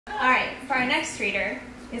Alright, for our next reader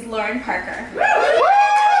is Lauren Parker.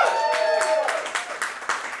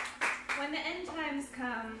 When the end times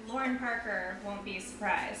come, Lauren Parker won't be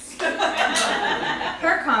surprised.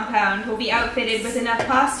 Her compound will be outfitted with enough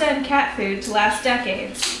pasta and cat food to last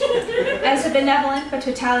decades. As the benevolent but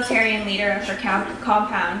totalitarian leader of her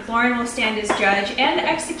compound, Lauren will stand as judge and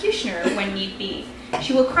executioner when need be.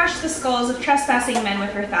 She will crush the skulls of trespassing men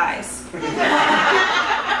with her thighs.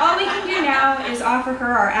 All we can do now is offer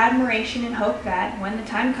her our admiration and hope that, when the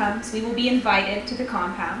time comes, we will be invited to the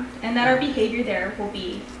compound, and that our behavior there will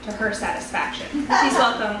be to her satisfaction. Please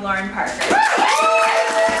welcome Lauren Parker.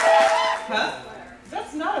 Huh?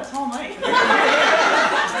 That's not a tall mic.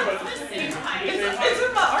 It's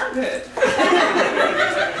in my armpit.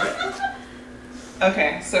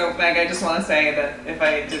 Okay, so Meg, I just want to say that if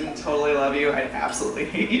I didn't totally love you, I'd absolutely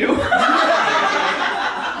hate you.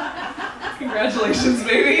 Congratulations,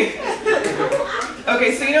 baby.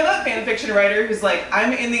 Okay, so you know that fanfiction writer who's like,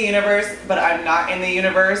 I'm in the universe, but I'm not in the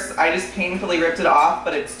universe. I just painfully ripped it off,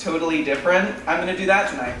 but it's totally different. I'm gonna do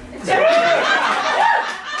that tonight.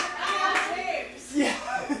 Yeah.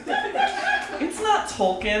 It's not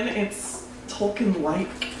Tolkien, it's Tolkien-like.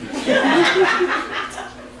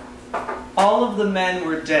 All of the men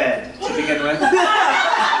were dead, to begin with.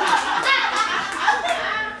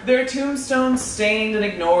 Their tombstones stained and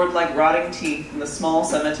ignored like rotting teeth in the small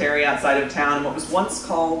cemetery outside of town in what was once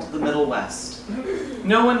called the Middle West.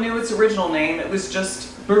 No one knew its original name, it was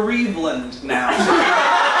just Bereaveland now.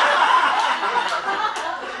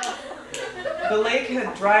 The lake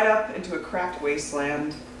had dried up into a cracked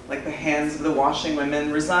wasteland, like the hands of the washing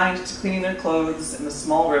women, resigned to cleaning their clothes in the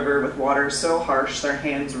small river with water so harsh their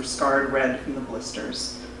hands were scarred red from the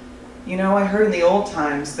blisters. You know, I heard in the old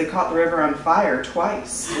times they caught the river on fire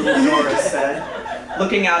twice, little Dora said,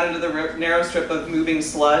 looking out into the narrow strip of moving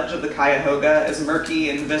sludge of the Cuyahoga, as murky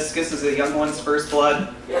and viscous as a young one's first blood.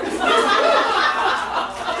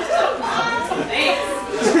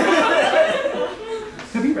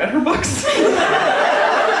 Have you read her books?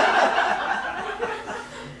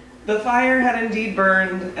 The fire had indeed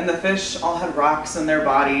burned, and the fish all had rocks in their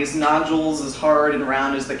bodies, nodules as hard and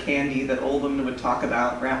round as the candy that old women would talk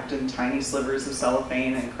about, wrapped in tiny slivers of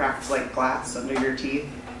cellophane and cracked like glass under your teeth.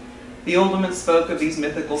 The old women spoke of these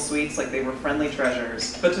mythical sweets like they were friendly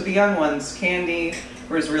treasures, but to the young ones, candy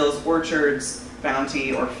were as real as orchards,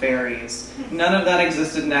 bounty, or fairies. None of that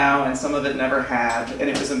existed now, and some of it never had, and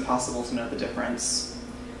it was impossible to know the difference.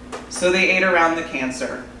 So they ate around the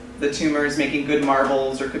cancer. The tumors making good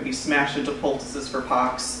marbles or could be smashed into poultices for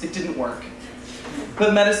pox. It didn't work.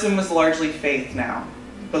 But medicine was largely faith now.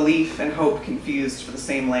 Belief and hope confused for the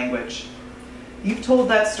same language. You've told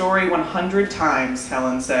that story 100 times,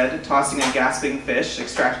 Helen said, tossing a gasping fish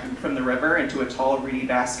extracted from the river into a tall reedy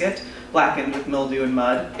basket, blackened with mildew and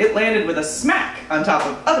mud. It landed with a smack on top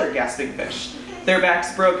of other gasping fish, their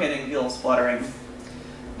backs broken and gills fluttering.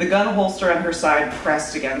 The gun holster on her side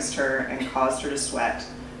pressed against her and caused her to sweat.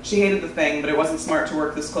 She hated the thing, but it wasn't smart to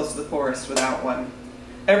work this close to the forest without one.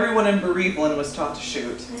 Everyone in Bereaveland was taught to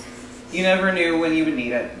shoot. You never knew when you would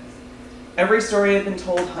need it. Every story had been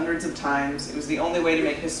told hundreds of times. It was the only way to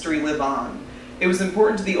make history live on. It was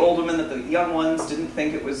important to the old women that the young ones didn't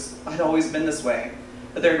think it had always been this way,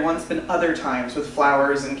 that there had once been other times with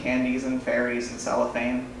flowers and candies and fairies and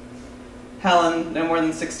cellophane. Helen, no more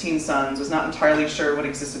than 16 sons, was not entirely sure what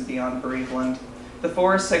existed beyond Bereaveland. The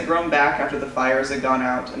forests had grown back after the fires had gone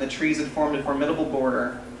out, and the trees had formed a formidable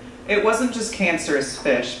border. It wasn't just cancerous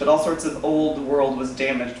fish, but all sorts of old world was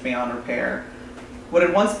damaged beyond repair. What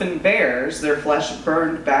had once been bears, their flesh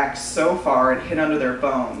burned back so far it hid under their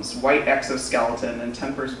bones, white exoskeleton and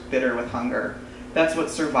tempers bitter with hunger. That's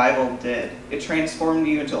what survival did. It transformed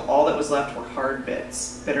you until all that was left were hard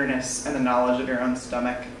bits, bitterness, and the knowledge of your own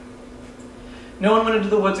stomach. No one went into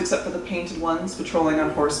the woods except for the painted ones, patrolling on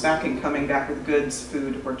horseback and coming back with goods,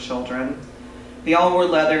 food, or children. They all wore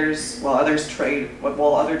leathers, while other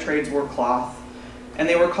trades wore cloth, and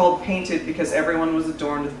they were called painted because everyone was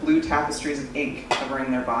adorned with blue tapestries of ink covering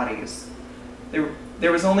their bodies.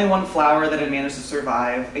 There was only one flower that had managed to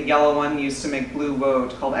survive, a yellow one used to make blue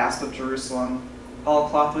woad called asp of Jerusalem. All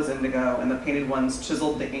cloth was indigo, and the painted ones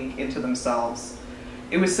chiseled the ink into themselves.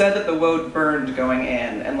 It was said that the woad burned going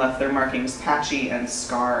in and left their markings patchy and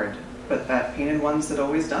scarred, but that painted ones had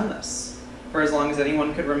always done this, for as long as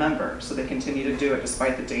anyone could remember, so they continued to do it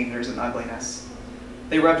despite the dangers and ugliness.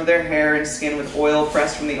 They rubbed their hair and skin with oil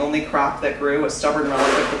pressed from the only crop that grew, a stubborn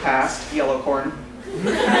relic of the past, yellow corn.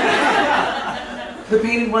 The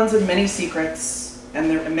painted ones had many secrets, and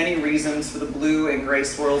there were many reasons for the blue and gray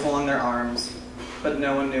swirls along their arms, but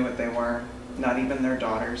no one knew what they were, not even their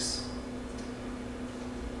daughters.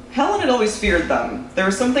 Helen had always feared them. There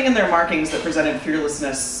was something in their markings that presented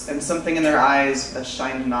fearlessness, and something in their eyes that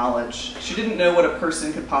shined knowledge. She didn't know what a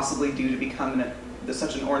person could possibly do to become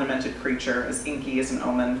such an ornamented creature, as inky as an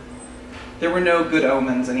omen. There were no good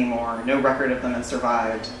omens anymore. No record of them had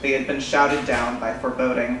survived. They had been shouted down by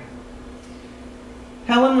foreboding.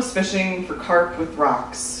 Helen was fishing for carp with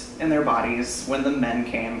rocks in their bodies when the men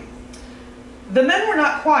came. The men were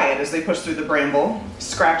not quiet as they pushed through the bramble,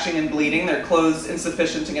 scratching and bleeding, their clothes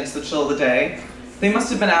insufficient against the chill of the day. They must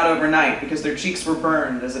have been out overnight because their cheeks were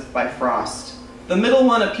burned as if by frost. The middle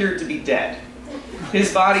one appeared to be dead.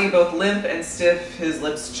 His body both limp and stiff, his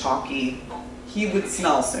lips chalky. He would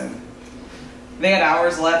smell soon. They had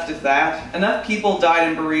hours left, if that. Enough people died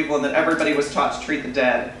in bereavement that everybody was taught to treat the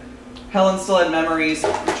dead. Helen still had memories,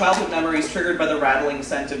 childhood memories triggered by the rattling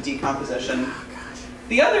scent of decomposition.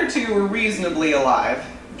 The other two were reasonably alive,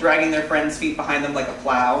 dragging their friend's feet behind them like a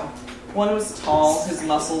plow. One was tall, his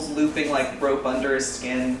muscles looping like rope under his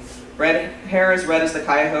skin, hair as red as the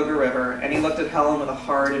Cuyahoga River, and he looked at Helen with a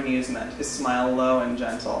hard amusement, his smile low and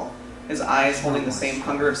gentle, his eyes holding the same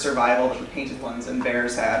hunger of survival that the painted ones and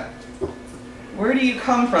bears had. "Where do you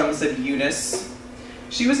come from?" said Eunice.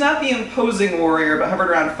 She was not the imposing warrior, but hovered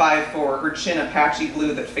around 5'4", her chin a patchy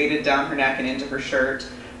blue that faded down her neck and into her shirt,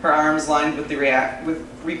 her arms lined with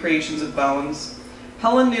recreations of bones.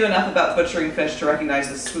 Helen knew enough about butchering fish to recognize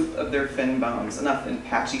the swoop of their fin bones, enough in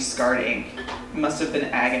patchy scarred ink. It must have been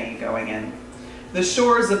agony going in. "The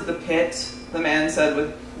shores of the pit," the man said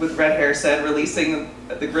with red hair said, releasing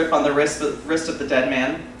the grip on the wrist of the dead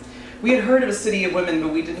man. "We had heard of a city of women,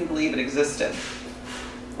 but we didn't believe it existed."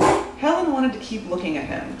 Helen wanted to keep looking at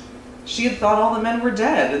him. She had thought all the men were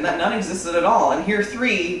dead and that none existed at all, and here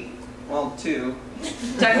two,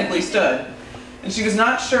 technically stood. And she was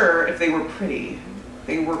not sure if they were pretty.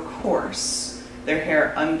 They were coarse, their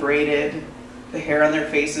hair unbraided, the hair on their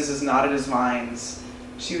faces as knotted as vines.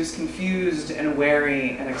 She was confused and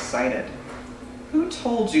wary and excited. "Who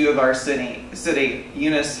told you of our city?"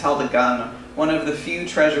 Eunice held a gun, one of the few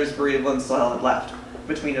treasures bereavement still had left,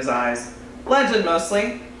 between his eyes. "Legend,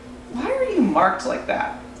 mostly." "Why are you marked like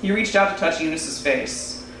that?" He reached out to touch Eunice's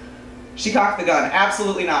face. She cocked the gun.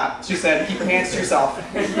 "Absolutely not," she said. "Keep your hands to yourself."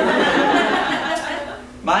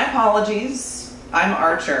 "My apologies. I'm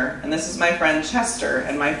Archer, and this is my friend Chester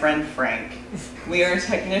and my friend Frank. We are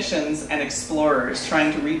technicians and explorers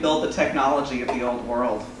trying to rebuild the technology of the old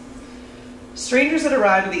world." Strangers had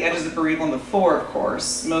arrived at the edges of bereavement before, of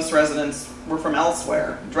course. Most residents were from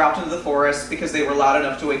elsewhere, dropped into the forest because they were loud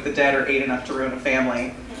enough to wake the dead or ate enough to ruin a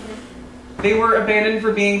family. They were abandoned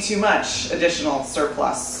for being too much, additional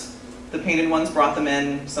surplus. The painted ones brought them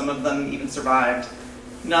in, some of them even survived.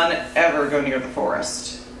 None ever go near the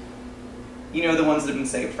forest. You know the ones that have been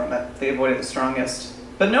saved from it. They avoided the strongest.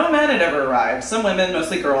 But no men had ever arrived. Some women,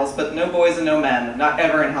 mostly girls, but no boys and no men, not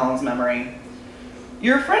ever in Helen's memory.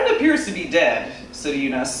 "Your friend appears to be dead," said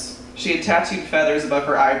Eunice. She had tattooed feathers above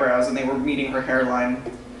her eyebrows and they were meeting her hairline.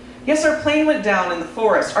 "Yes, our plane went down in the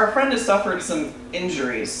forest. Our friend has suffered some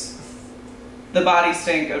injuries." The body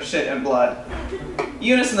stank of shit and blood.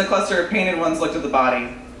 Eunice and the cluster of painted ones looked at the body.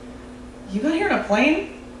 "You got here in a plane?"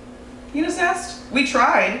 Eunice asked. "We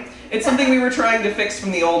tried. It's something we were trying to fix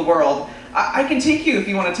from the old world. I can take you if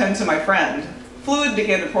you want to tend to my friend." Fluid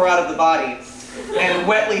began to pour out of the body and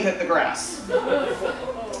wetly hit the grass.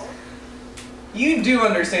 "You do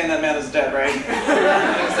understand that man is dead, right?"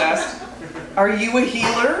 Eunice asked. "Are you a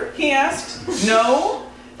healer?" he asked. "No?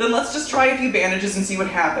 Then let's just try a few bandages and see what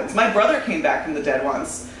happens. My brother came back from the dead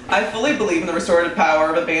once. I fully believe in the restorative power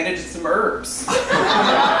of a bandage and some herbs."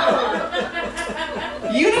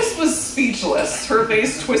 Eunice was speechless, her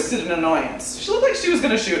face twisted in annoyance. She looked like she was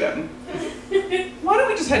going to shoot him. "Why don't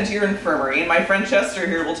we just head to your infirmary, and my friend Chester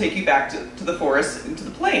here will take you back to the forest and to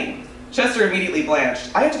the plane." Chester immediately blanched.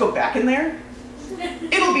 "I have to go back in there?"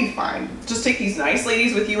 "It'll be fine. Just take these nice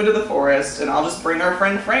ladies with you into the forest, and I'll just bring our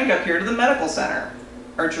friend Frank up here to the medical center."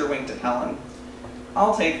 Archer winked at Helen.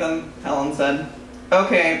 "I'll take them," Helen said.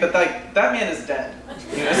 "Okay, but that man is dead,"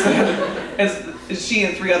 Eunice said, as she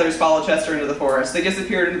and 3 others followed Chester into the forest. They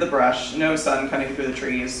disappeared into the brush, no sun cutting through the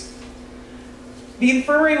trees. The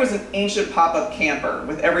infirmary was an ancient pop-up camper,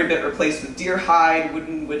 with every bit replaced with deer hide,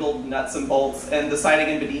 wooden whittled nuts and bolts, and the siding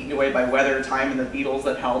had been eaten away by weather, time, and the beetles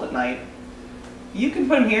that howled at night. "You can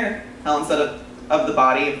put him here," Helen said of the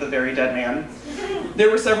body of the very dead man. There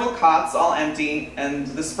were several cots, all empty, and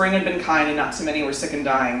the spring had been kind and not too many were sick and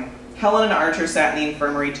dying. Helen and Archer sat in the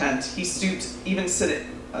infirmary tent. He stooped even sitting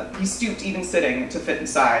to fit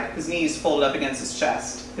inside, his knees folded up against his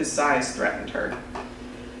chest. His size threatened her.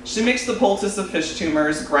 She mixed the poultice of fish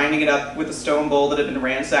tumors, grinding it up with a stone bowl that had been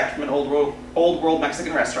ransacked from an old world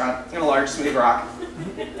Mexican restaurant, and a large smooth rock.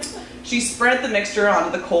 She spread the mixture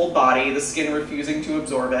onto the cold body, the skin refusing to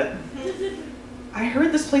absorb it. I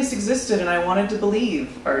heard this place existed and I wanted to believe,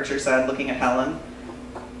 Archer said, looking at Helen.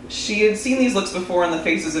 She had seen these looks before in the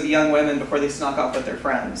faces of young women before they snuck off with their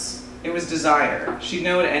friends. It was desire. She'd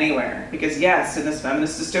know it anywhere. Because yes, in this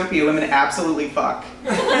feminist dystopia, women absolutely fuck.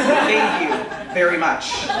 Thank you very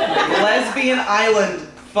much. Lesbian Island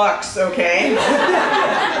fucks, okay?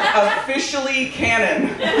 Officially canon.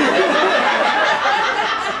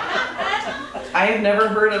 I have never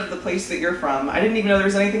heard of the place that you're from. I didn't even know there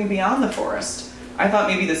was anything beyond the forest. I thought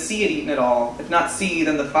maybe the sea had eaten it all. If not sea,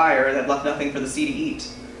 then the fire that left nothing for the sea to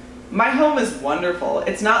eat. My home is wonderful.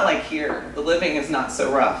 It's not like here. The living is not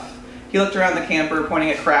so rough. He looked around the camper,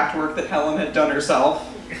 pointing at craft work that Helen had done herself.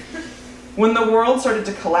 When the world started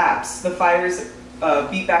to collapse, the fires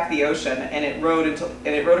beat back the ocean, and it rode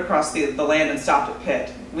across the land and stopped at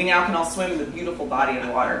Pitt. We now can all swim in the beautiful body of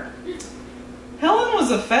water. Helen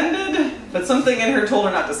was offended, but something in her told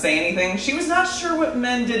her not to say anything. She was not sure what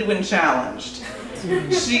men did when challenged.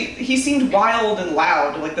 He seemed wild and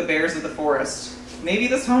loud, like the bears of the forest. Maybe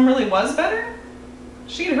this home really was better?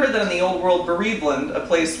 She had heard that in the old world Bereaveland, a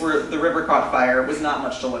place where the river caught fire, was not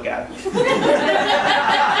much to look at.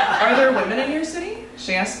 Are there women in your city?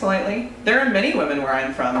 She asked politely. There are many women where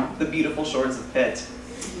I'm from, the beautiful shores of Pitt.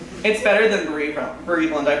 It's better than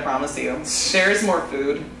Bereaveland, I promise you. There's more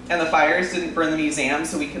food, and the fires didn't burn the museum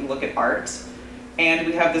so we can look at art. And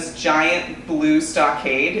we have this giant blue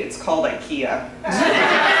stockade. It's called IKEA.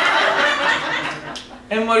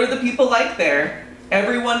 And what are the people like there?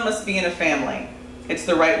 Everyone must be in a family. It's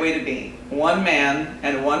the right way to be. One man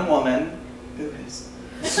and one woman, joined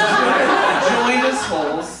as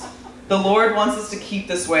wholes. The Lord wants us to keep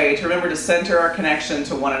this way, to remember to center our connection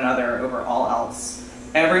to one another over all else.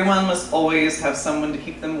 Everyone must always have someone to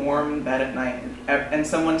keep them warm in bed at night, and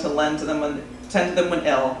someone to tend to them when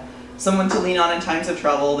ill, someone to lean on in times of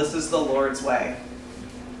trouble. This is the Lord's way.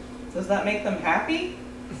 Does that make them happy,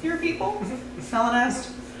 your people? Helen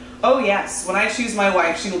asked. Oh yes, when I choose my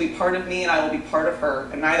wife, she will be part of me and I will be part of her,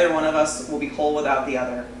 and neither one of us will be whole without the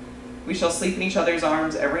other. We shall sleep in each other's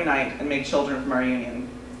arms every night and make children from our union.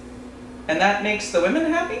 And that makes the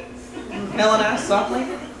women happy? Helen asked softly.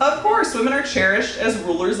 Of course, women are cherished as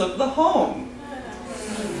rulers of the home.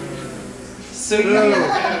 So you...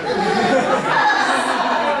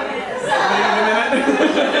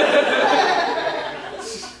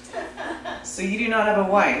 So you do not have a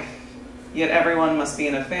wife, yet everyone must be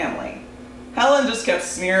in a family. Helen just kept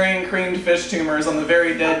smearing creamed fish tumors on the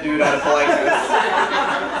very dead dude out of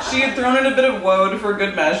politeness. She had thrown in a bit of woad for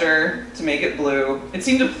good measure to make it blue. It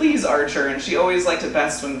seemed to please Archer, and she always liked it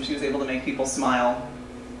best when she was able to make people smile.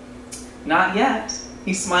 Not yet.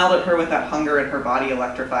 He smiled at her with that hunger in her body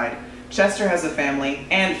electrified. Chester has a family,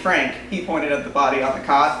 and Frank, he pointed at the body on the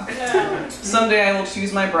cot. Someday I will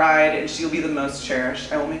choose my bride, and she'll be the most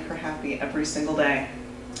cherished. I will make her happy every single day.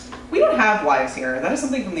 We don't have wives here. That is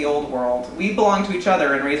something from the old world. We belong to each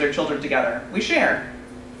other and raise our children together. We share.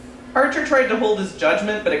 Archer tried to hold his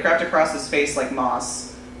judgment, but it crept across his face like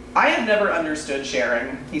moss. I have never understood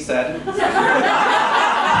sharing, he said.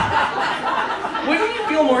 Wouldn't you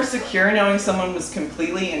feel more secure knowing someone was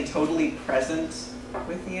completely and totally present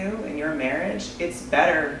with you in your marriage? It's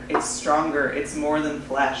better, it's stronger, it's more than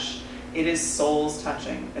flesh. It is souls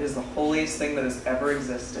touching. It is the holiest thing that has ever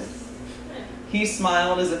existed. He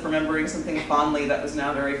smiled as if remembering something fondly that was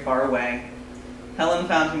now very far away. Helen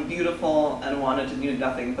found him beautiful and wanted to do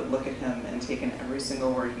nothing but look at him and take in every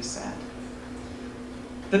single word he said.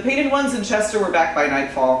 The painted ones in Chester were back by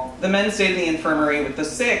nightfall. The men stayed in the infirmary with the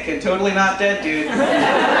sick and totally not dead dude.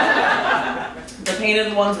 The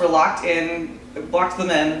painted ones were locked the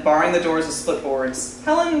men, barring the doors with split boards.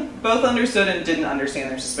 Helen both understood and didn't understand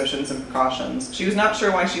their suspicions and precautions. She was not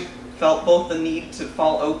sure why she felt both the need to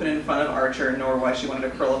fall open in front of Archer, nor why she wanted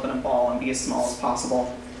to curl up in a ball and be as small as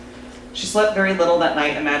possible. She slept very little that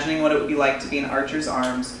night, imagining what it would be like to be in Archer's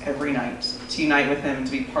arms every night, to unite with him,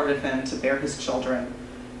 to be part of him, to bear his children.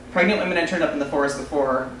 Pregnant women had turned up in the forest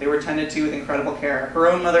before. They were tended to with incredible care. Her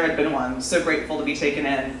own mother had been one, so grateful to be taken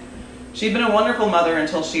in. She had been a wonderful mother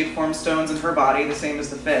until she had formed stones in her body, the same as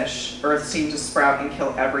the fish. Earth seemed to sprout and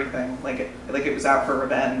kill everything, like it was out for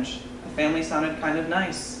revenge. The family sounded kind of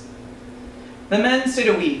nice. The men stayed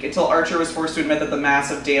a week until Archer was forced to admit that the mass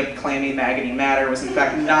of damp, clammy, maggoty matter was in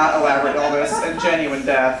fact not elaborate illness and genuine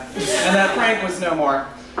death, and that Frank was no more.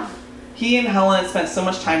 He and Helen had spent so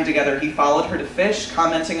much time together, he followed her to fish,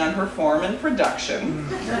 commenting on her form and production.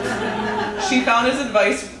 She found his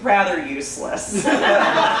advice rather useless,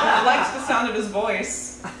 but liked the sound of his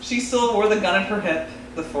voice. She still wore the gun at her hip.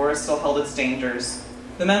 The forest still held its dangers.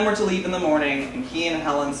 The men were to leave in the morning, and he and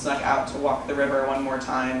Helen snuck out to walk the river one more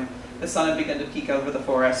time. The sun had begun to peek over the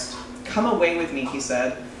forest. "Come away with me," he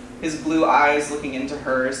said, his blue eyes looking into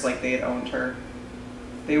hers like they had owned her.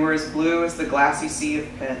 They were as blue as the glassy sea of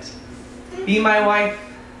Pitt. "Be my wife,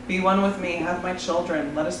 be one with me, have my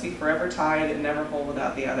children, let us be forever tied and never whole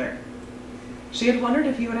without the other." She had wondered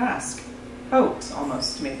if he would ask. Hoped,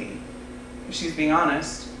 almost, maybe. If she's being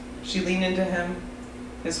honest. She leaned into him,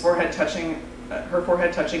 her forehead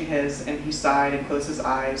touching his, and he sighed and closed his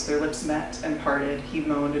eyes. Their lips met and parted. He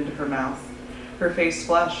moaned into her mouth. Her face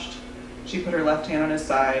flushed. She put her left hand on his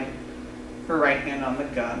side, her right hand on the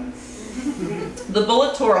gun. The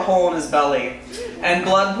bullet tore a hole in his belly, and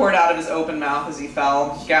blood poured out of his open mouth as he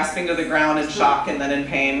fell, gasping to the ground in shock and then in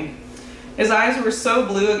pain. His eyes were so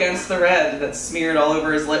blue against the red that smeared all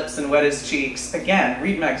over his lips and wet his cheeks. Again,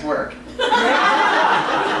 read Meg's work.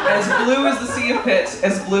 As blue as the sea of Pitt,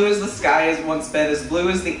 as blue as the sky has once been, as blue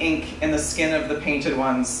as the ink in the skin of the painted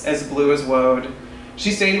ones, as blue as woad.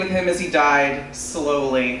 She stayed with him as he died,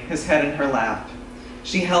 slowly, his head in her lap.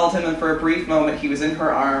 She held him, and for a brief moment he was in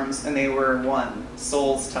her arms, and they were one,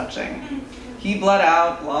 souls touching. He bled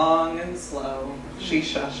out, long and slow. She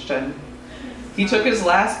shushed him. He took his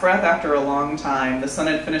last breath after a long time. The sun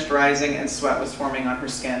had finished rising, and sweat was forming on her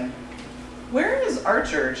skin. "Where is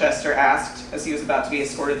Archer?" Chester asked, as he was about to be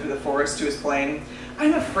escorted through the forest to his plane.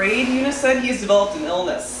 "I'm afraid," Eunice said, "he has developed an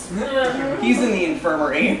illness. He's in the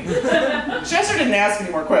infirmary." Chester didn't ask any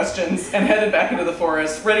more questions, and headed back into the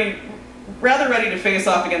forest, rather ready to face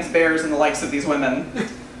off against bears and the likes of these women.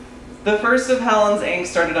 The first of Helen's ink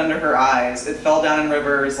started under her eyes. It fell down in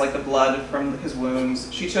rivers like the blood from his wounds.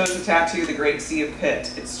 She chose to tattoo the great sea of Pitt.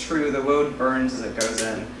 It's true, the woad burns as it goes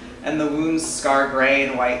in, and the wounds scar gray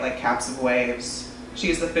and white like caps of waves. She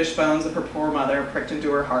is the fish bones of her poor mother pricked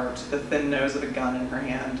into her heart, the thin nose of a gun in her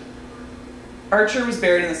hand. Archer was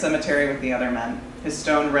buried in the cemetery with the other men. His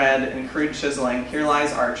stone read, in crude chiseling, "Here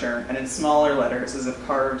lies Archer," and in smaller letters, as if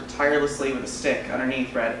carved tirelessly with a stick,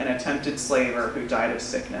 underneath read, "An attempted slaver who died of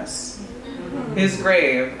sickness." His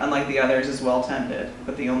grave, unlike the others, is well tended,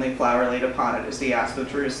 but the only flower laid upon it is the asp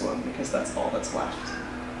of Jerusalem, because that's all that's left.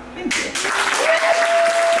 Thank you.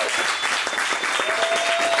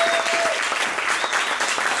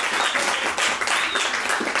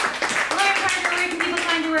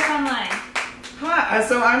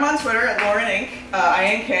 So I'm on Twitter at Lauren Inc.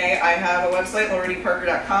 INK. I have a website,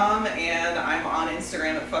 laurenparker.com, and I'm on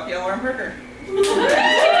Instagram at FuckYeahLaurenParker.